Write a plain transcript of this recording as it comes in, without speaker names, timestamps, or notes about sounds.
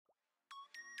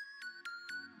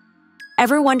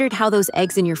Ever wondered how those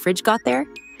eggs in your fridge got there?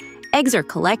 Eggs are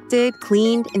collected,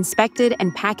 cleaned, inspected,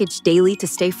 and packaged daily to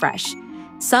stay fresh.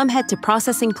 Some head to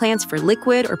processing plants for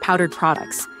liquid or powdered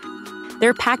products.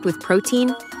 They're packed with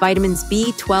protein, vitamins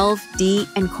B, 12, D,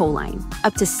 and choline.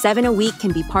 Up to 7 a week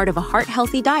can be part of a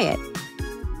heart-healthy diet.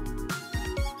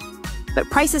 But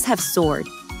prices have soared.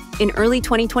 In early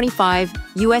 2025,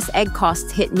 U.S. egg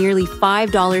costs hit nearly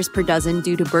 $5 per dozen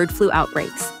due to bird flu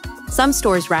outbreaks. Some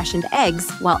stores rationed eggs,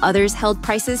 while others held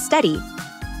prices steady.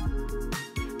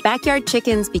 Backyard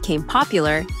chickens became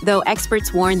popular, though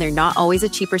experts warn they're not always a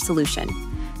cheaper solution.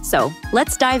 So,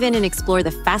 let's dive in and explore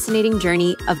the fascinating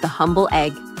journey of the humble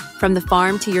egg, from the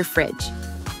farm to your fridge.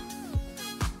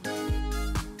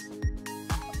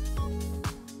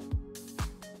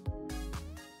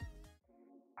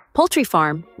 Poultry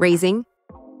farm, raising.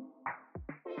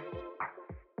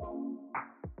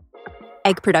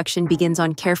 Egg production begins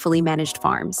on carefully managed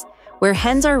farms, where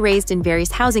hens are raised in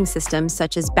various housing systems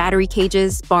such as battery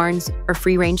cages, barns, or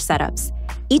free-range setups.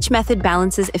 Each method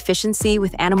balances efficiency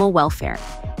with animal welfare,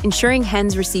 ensuring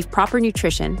hens receive proper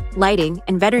nutrition, lighting,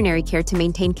 and veterinary care to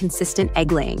maintain consistent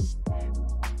egg laying.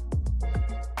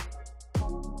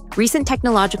 Recent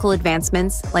technological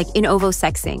advancements, like in ovo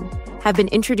sexing, have been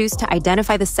introduced to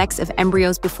identify the sex of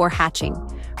embryos before hatching,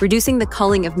 reducing the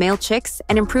culling of male chicks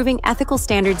and improving ethical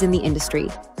standards in the industry.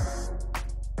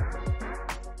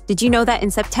 Did you know that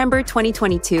in September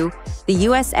 2022, the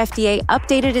US FDA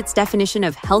updated its definition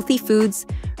of healthy foods,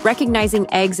 recognizing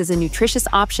eggs as a nutritious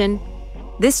option?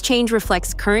 This change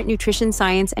reflects current nutrition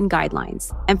science and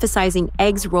guidelines, emphasizing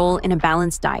eggs' role in a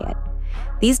balanced diet.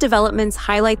 These developments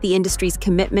highlight the industry's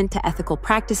commitment to ethical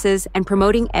practices and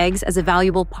promoting eggs as a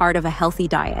valuable part of a healthy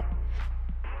diet.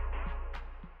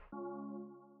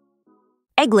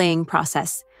 Egg-laying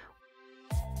process.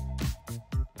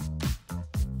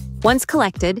 Once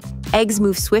collected, eggs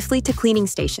move swiftly to cleaning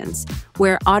stations,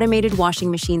 where automated washing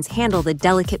machines handle the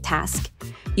delicate task.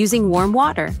 Using warm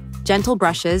water, gentle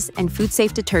brushes, and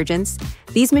food-safe detergents,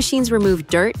 these machines remove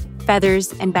dirt,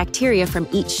 feathers, and bacteria from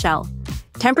each shell.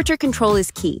 Temperature control is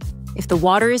key. If the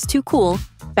water is too cool,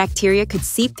 bacteria could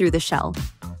seep through the shell.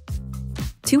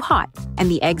 Too hot, and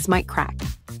the eggs might crack.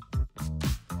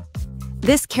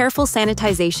 This careful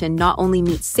sanitization not only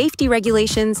meets safety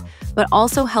regulations, but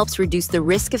also helps reduce the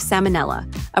risk of salmonella,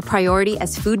 a priority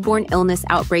as foodborne illness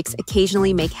outbreaks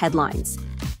occasionally make headlines.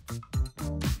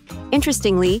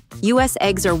 Interestingly, U.S.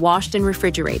 eggs are washed and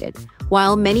refrigerated,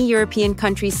 while many European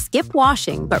countries skip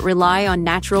washing but rely on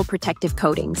natural protective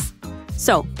coatings.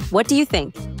 So, what do you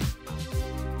think?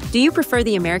 Do you prefer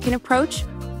the American approach?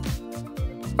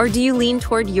 Or do you lean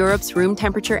toward Europe's room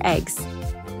temperature eggs?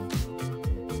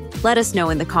 Let us know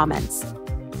in the comments.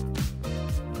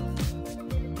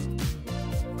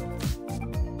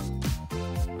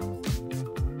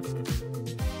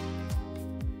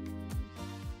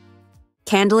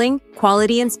 Candling,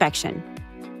 quality inspection.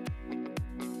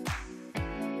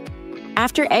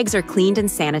 After eggs are cleaned and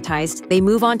sanitized, they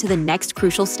move on to the next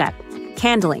crucial step,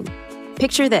 candling.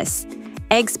 Picture this,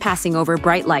 eggs passing over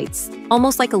bright lights,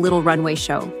 almost like a little runway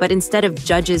show, but instead of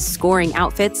judges scoring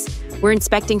outfits, we're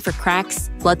inspecting for cracks,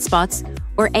 blood spots,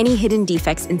 or any hidden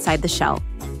defects inside the shell.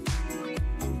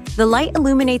 The light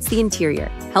illuminates the interior,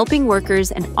 helping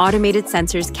workers and automated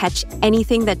sensors catch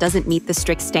anything that doesn't meet the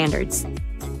strict standards.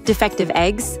 Defective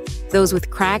eggs, those with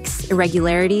cracks,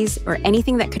 irregularities, or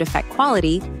anything that could affect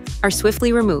quality, are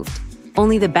swiftly removed.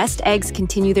 Only the best eggs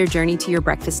continue their journey to your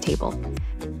breakfast table.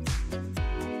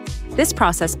 This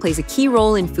process plays a key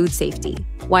role in food safety,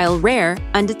 while rare,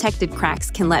 undetected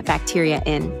cracks can let bacteria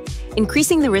in,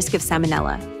 increasing the risk of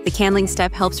salmonella. The candling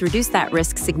step helps reduce that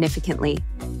risk significantly.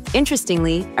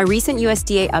 Interestingly, a recent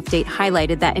USDA update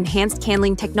highlighted that enhanced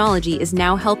candling technology is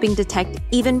now helping detect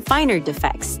even finer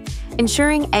defects,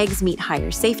 ensuring eggs meet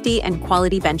higher safety and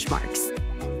quality benchmarks.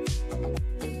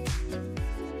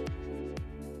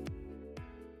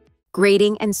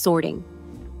 Grading and sorting.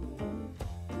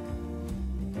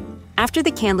 After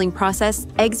the candling process,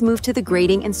 eggs move to the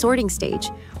grading and sorting stage,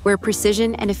 where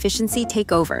precision and efficiency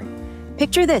take over.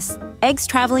 Picture this, eggs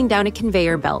traveling down a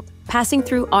conveyor belt, passing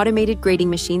through automated grading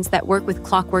machines that work with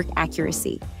clockwork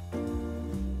accuracy.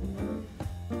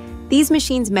 These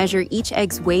machines measure each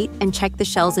egg's weight and check the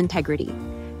shell's integrity.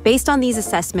 Based on these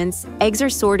assessments, eggs are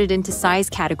sorted into size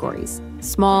categories: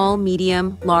 small,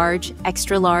 medium, large,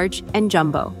 extra large, and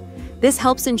jumbo. This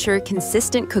helps ensure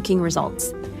consistent cooking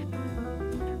results.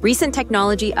 Recent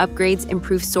technology upgrades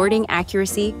improve sorting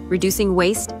accuracy, reducing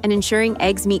waste, and ensuring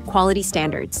eggs meet quality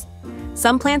standards.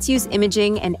 Some plants use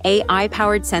imaging and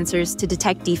AI-powered sensors to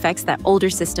detect defects that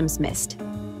older systems missed.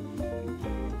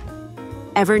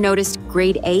 Ever noticed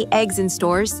grade A eggs in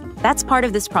stores? That's part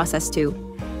of this process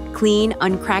too. Clean,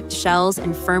 uncracked shells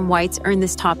and firm whites earn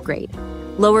this top grade.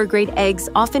 Lower grade eggs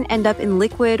often end up in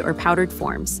liquid or powdered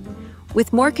forms.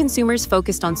 With more consumers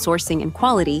focused on sourcing and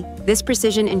quality, this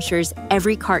precision ensures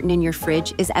every carton in your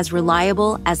fridge is as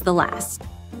reliable as the last.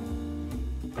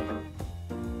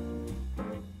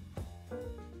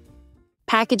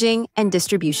 Packaging and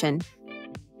distribution.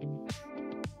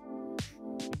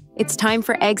 It's time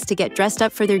for eggs to get dressed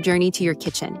up for their journey to your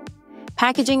kitchen.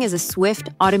 Packaging is a swift,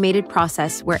 automated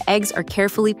process where eggs are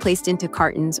carefully placed into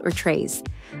cartons or trays.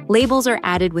 Labels are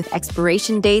added with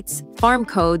expiration dates, farm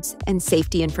codes, and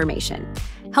safety information,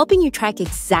 helping you track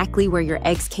exactly where your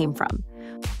eggs came from.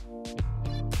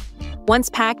 Once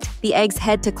packed, the eggs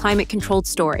head to climate-controlled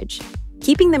storage.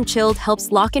 Keeping them chilled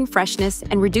helps lock in freshness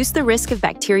and reduce the risk of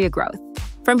bacteria growth.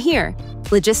 From here,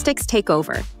 logistics take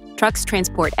over. Trucks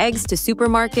transport eggs to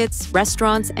supermarkets,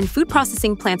 restaurants, and food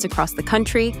processing plants across the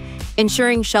country,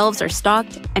 ensuring shelves are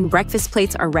stocked and breakfast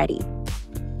plates are ready.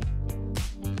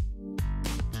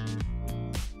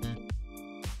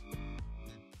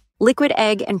 Liquid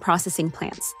egg and processing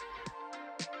plants.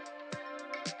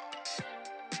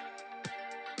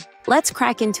 Let's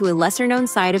crack into a lesser-known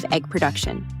side of egg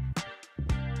production: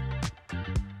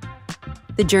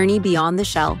 the journey beyond the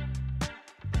shell.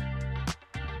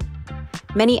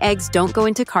 Many eggs don't go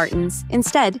into cartons.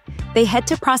 Instead, they head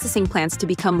to processing plants to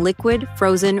become liquid,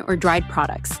 frozen, or dried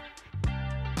products.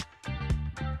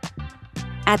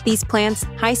 At these plants,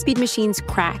 high-speed machines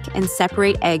crack and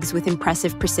separate eggs with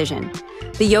impressive precision.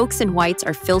 The yolks and whites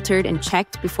are filtered and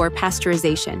checked before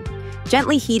pasteurization,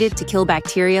 gently heated to kill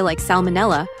bacteria like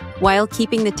salmonella while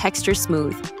keeping the texture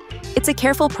smooth. It's a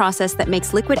careful process that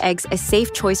makes liquid eggs a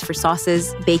safe choice for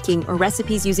sauces, baking, or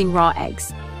recipes using raw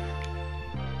eggs.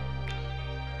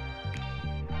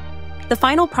 The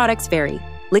final products vary: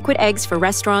 liquid eggs for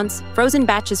restaurants, frozen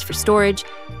batches for storage,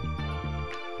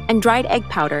 and dried egg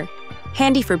powder,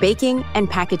 handy for baking and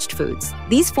packaged foods.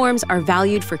 These forms are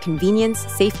valued for convenience,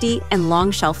 safety, and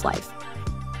long shelf life.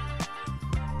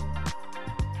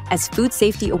 As food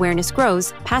safety awareness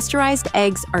grows, pasteurized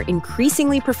eggs are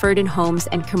increasingly preferred in homes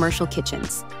and commercial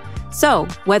kitchens. So,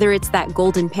 whether it's that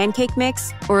golden pancake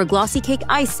mix or a glossy cake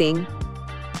icing,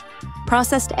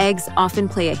 processed eggs often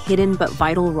play a hidden but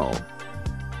vital role.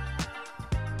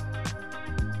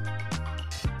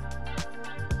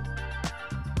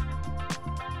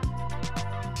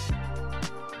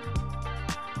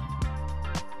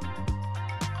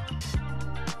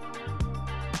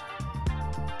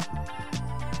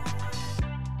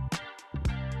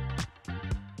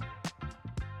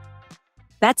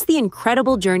 That's the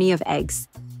incredible journey of eggs,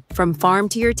 from farm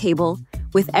to your table,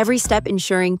 with every step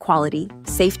ensuring quality,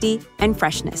 safety, and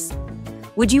freshness.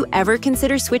 Would you ever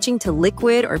consider switching to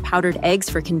liquid or powdered eggs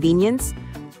for convenience?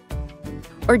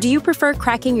 Or do you prefer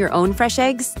cracking your own fresh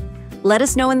eggs? Let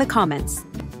us know in the comments.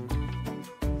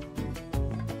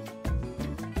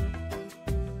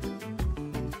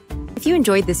 If you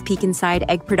enjoyed this peek inside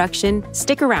egg production,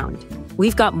 stick around.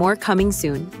 We've got more coming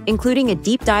soon, including a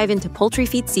deep dive into poultry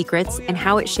feed secrets and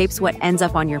how it shapes what ends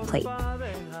up on your plate.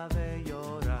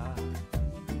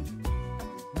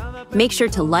 Make sure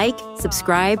to like,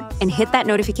 subscribe, and hit that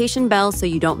notification bell so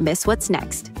you don't miss what's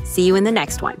next. See you in the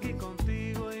next one.